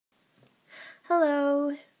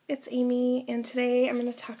it's Amy, and today I'm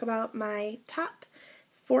going to talk about my top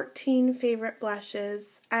 14 favorite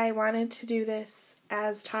blushes. I wanted to do this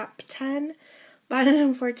as top 10, but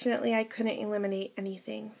unfortunately I couldn't eliminate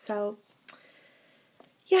anything, so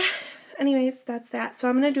yeah, anyways, that's that. So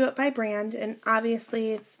I'm going to do it by brand, and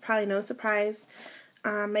obviously it's probably no surprise.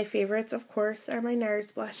 My favorites, of course, are my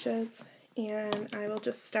NARS blushes, and I will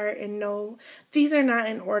just start in these are not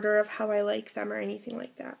in order of how I like them or anything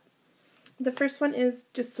like that. The first one is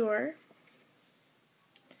Douceur,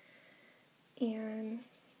 and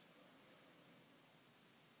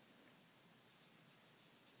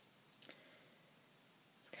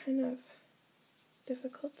it's kind of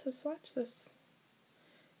difficult to swatch this.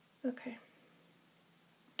 Okay,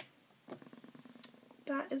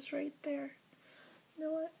 that is right there. You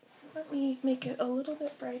know what? Let me make it a little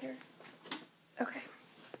bit brighter. Okay,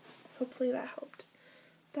 hopefully that helped.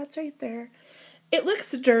 That's right there. It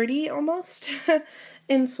looks dirty almost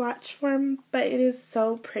in swatch form, but it is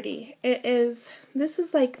so pretty. This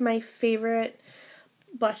is like my favorite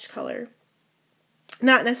blush color.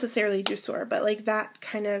 Not necessarily Douceur, but like that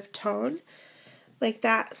kind of tone. Like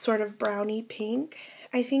that sort of brownie pink.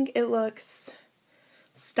 I think it looks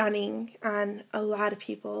stunning on a lot of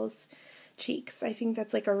people's cheeks. I think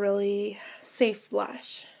that's like a really safe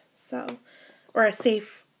blush. Or a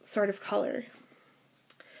safe sort of color.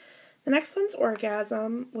 The next one's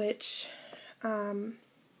Orgasm, which I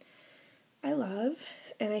love,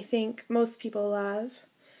 and I think most people love.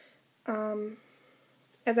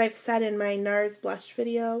 As I've said in my NARS blush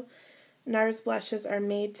video, NARS blushes are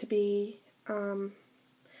made to be, are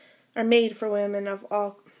made for women of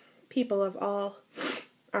all, people of all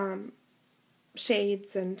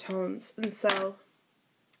shades and tones, and so,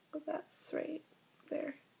 that's right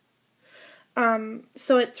there.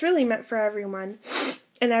 So it's really meant for everyone.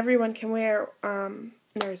 And everyone can wear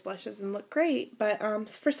NARS blushes and look great, but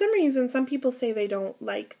for some reason, some people say they don't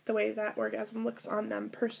like the way that Orgasm looks on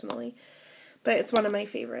them personally, but it's one of my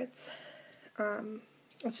favorites.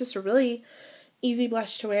 It's just a really easy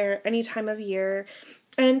blush to wear any time of year,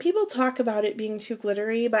 and people talk about it being too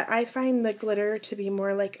glittery, but I find the glitter to be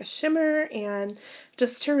more like a shimmer and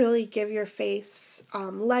just to really give your face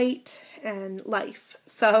light and life,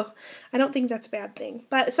 so I don't think that's a bad thing,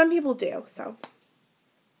 but some people do, so.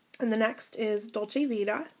 And the next is Dolce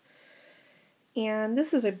Vita, and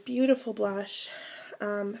this is a beautiful blush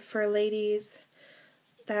for ladies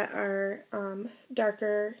that are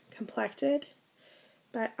darker complected,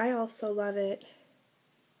 but I also love it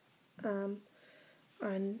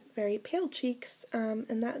on very pale cheeks,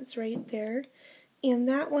 and that's right there. And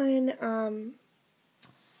that one,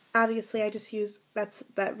 obviously I just use, that's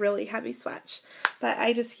that really heavy swatch, but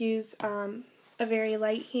I just use a very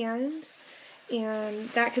light hand, and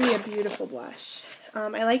that can be a beautiful blush.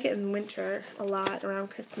 I like it in winter a lot, around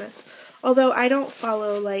Christmas. Although I don't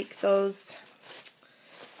follow like those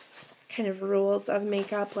kind of rules of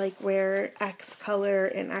makeup, like wear X color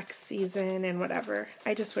in X season and whatever.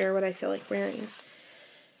 I just wear what I feel like wearing.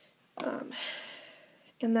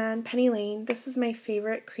 And then Penny Lane. This is my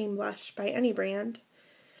favorite cream blush by any brand.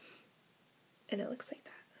 And it looks like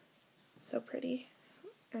that. So pretty.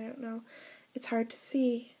 I don't know. It's hard to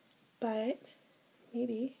see, but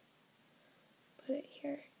maybe put it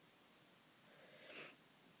here.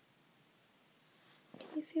 Can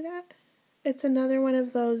you see that? It's another one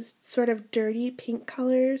of those sort of dirty pink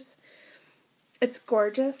colors. It's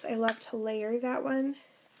gorgeous. I love to layer that one.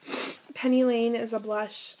 Penny Lane is a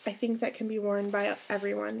blush I think that can be worn by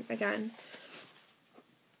everyone again.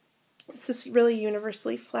 It's just really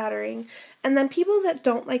universally flattering. And then people that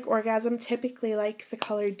don't like Orgasm typically like the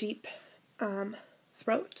color Deep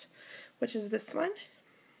Throat, which is this one,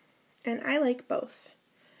 and I like both.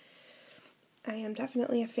 I am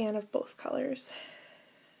definitely a fan of both colors.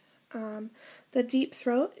 The Deep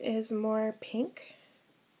Throat is more pink.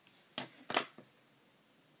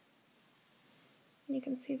 You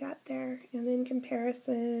can see that there, and in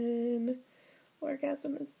comparison,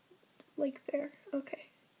 Orgasm is like there. Okay.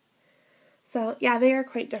 So, yeah, they are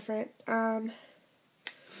quite different. A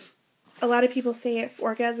lot of people say if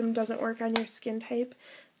Orgasm doesn't work on your skin type,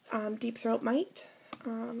 Deep Throat might.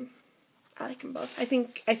 I like them both. I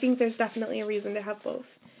think there's definitely a reason to have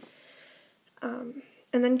both. And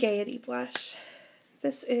then Gaiety blush.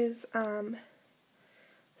 This is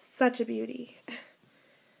such a beauty.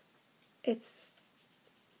 It's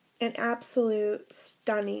an absolute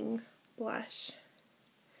stunning blush.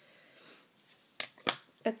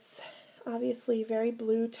 It's obviously very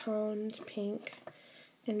blue-toned pink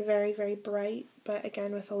and very, very bright, but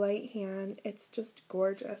again with a light hand, it's just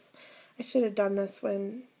gorgeous. I should have done this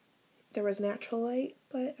when there was natural light,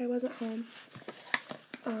 but I wasn't home.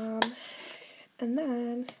 And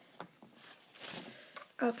then,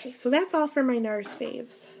 okay, so that's all for my NARS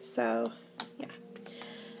faves. So,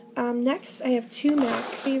 yeah. Next, I have two MAC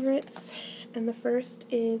favorites, and the first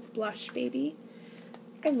is Blush Baby.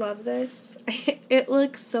 I love this. It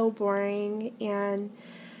looks so boring, and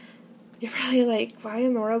you're probably like, why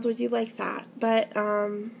in the world would you like that? But,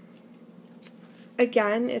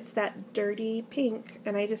 again, it's that dirty pink,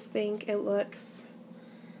 and I just think it looks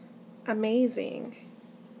amazing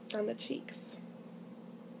on the cheeks.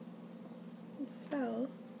 So,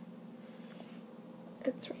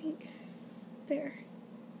 it's right there.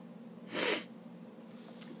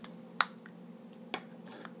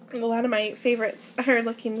 And a lot of my favorites are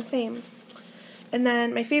looking the same. And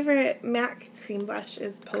then my favorite MAC cream blush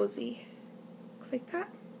is Posy. Looks like that.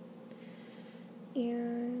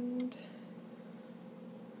 And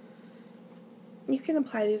you can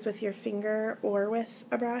apply these with your finger or with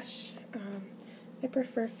a brush. I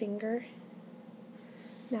prefer finger.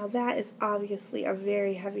 Now that is obviously a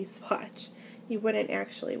very heavy swatch. You wouldn't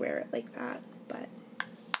actually wear it like that, but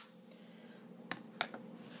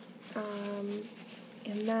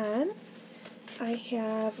and then I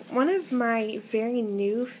have one of my very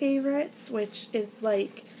new favorites, which is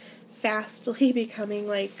like fastly becoming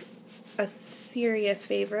like a serious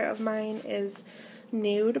favorite of mine, is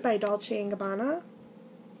Nude by Dolce & Gabbana.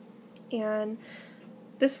 And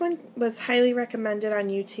this one was highly recommended on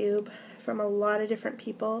YouTube from a lot of different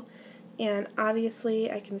people, and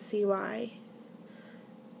obviously I can see why.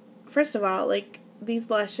 First of all, like, these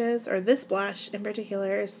blushes, or this blush in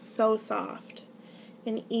particular, is so soft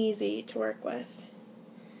and easy to work with.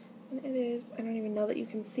 And it is, I don't even know that you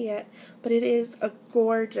can see it, but it is a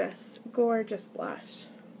gorgeous, gorgeous blush.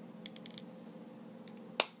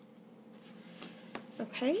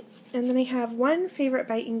 Okay, and then I have one favorite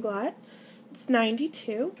by Inglot. It's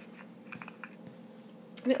 92,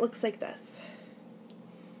 and it looks like this.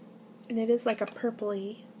 And it is like a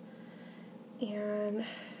purpley, and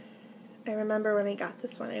I remember when I got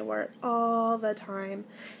this one, I wore it all the time.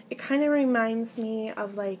 It kind of reminds me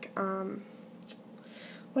of like,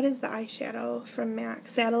 what is the eyeshadow from MAC?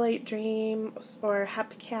 Satellite Dream or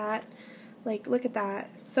Hepcat. Like, look at that.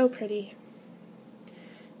 So pretty.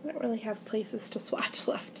 I don't really have places to swatch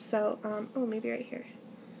left, so, oh, maybe right here.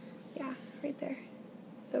 Yeah, right there.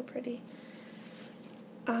 So pretty.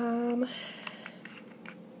 And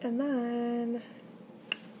then,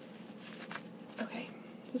 okay,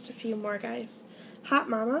 just a few more, guys. Hot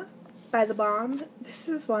Mama by The Balm. This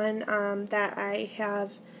is one that I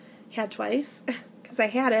have had twice, because I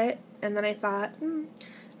had it, and then I thought,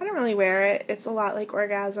 I don't really wear it. It's a lot like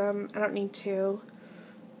Orgasm. I don't need to.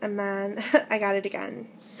 And then I got it again.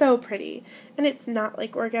 So pretty. And it's not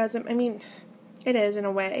like Orgasm. I mean, it is in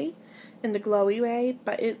a way, in the glowy way,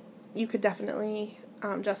 but you could definitely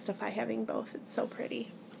justify having both. It's so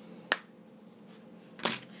pretty.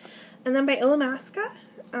 And then by Illamasqua,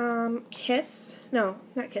 Kiss. No,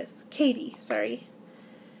 not Kiss. Katie, sorry.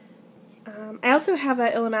 I also have a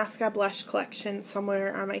Illamasqua blush collection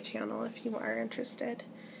somewhere on my channel if you are interested.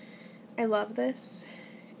 I love this.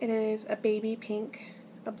 It is a baby pink,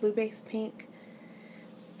 a blue-based pink.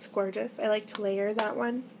 It's gorgeous. I like to layer that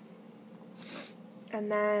one.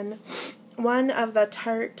 And then one of the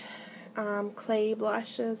Tarte clay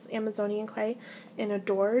blushes, Amazonian clay, in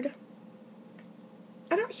Adored.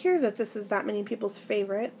 I don't hear that this is that many people's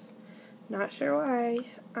favorites. Not sure why.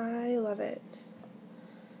 I love it.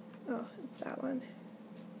 Oh, it's that one.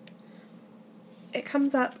 It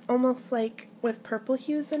comes up almost like with purple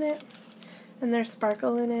hues in it, and there's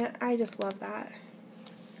sparkle in it. I just love that.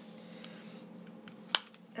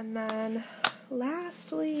 And then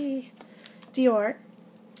lastly, Dior,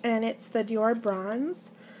 and it's the Dior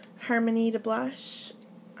Bronze Harmony de Blush,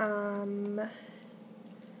 and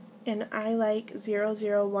I like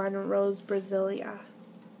 001 Rose Brasilia.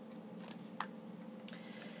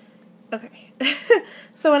 Okay,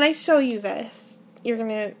 so when I show you this, you're going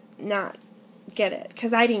to not get it,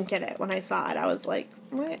 because I didn't get it when I saw it. I was like,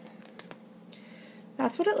 what?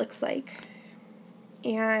 That's what it looks like.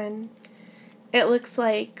 And it looks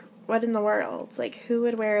like, what in the world? Like, who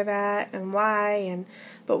would wear that and why?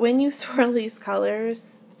 But when you swirl these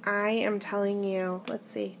colors, I am telling you, let's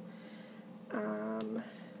see.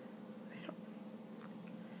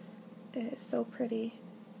 It is so pretty.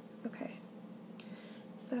 Okay.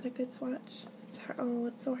 Is that a good swatch? Oh,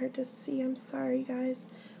 it's so hard to see. I'm sorry, guys.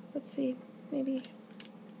 Let's see. Maybe.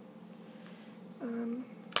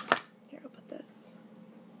 Here, I'll put this.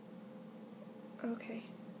 Okay.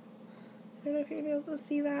 I don't know if you're going to be able to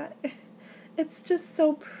see that. It's just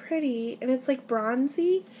so pretty. And it's like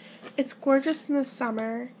bronzy. It's gorgeous in the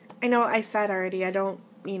summer. I know I said already I don't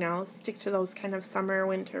you know, stick to those kind of summer,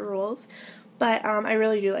 winter rules. But I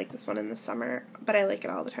really do like this one in the summer, but I like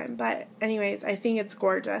it all the time. But anyways, I think it's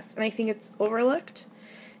gorgeous, and I think it's overlooked,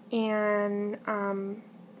 and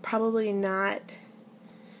probably not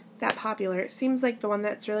that popular. It seems like the one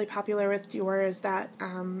that's really popular with Dior is that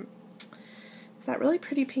it's that really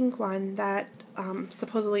pretty pink one that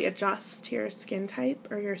supposedly adjusts to your skin type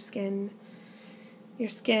or your skin.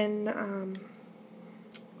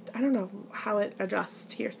 I don't know how it adjusts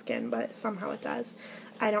to your skin, but somehow it does.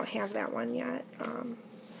 I don't have that one yet.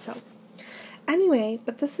 So anyway,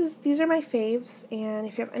 but these are my faves, and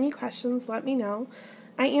if you have any questions, let me know.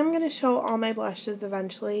 I am going to show all my blushes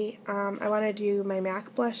eventually. I want to do my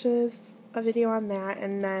MAC blushes, a video on that,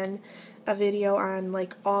 and then a video on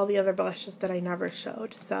like all the other blushes that I never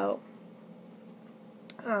showed. So,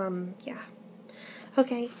 yeah.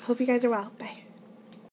 Okay, hope you guys are well. Bye.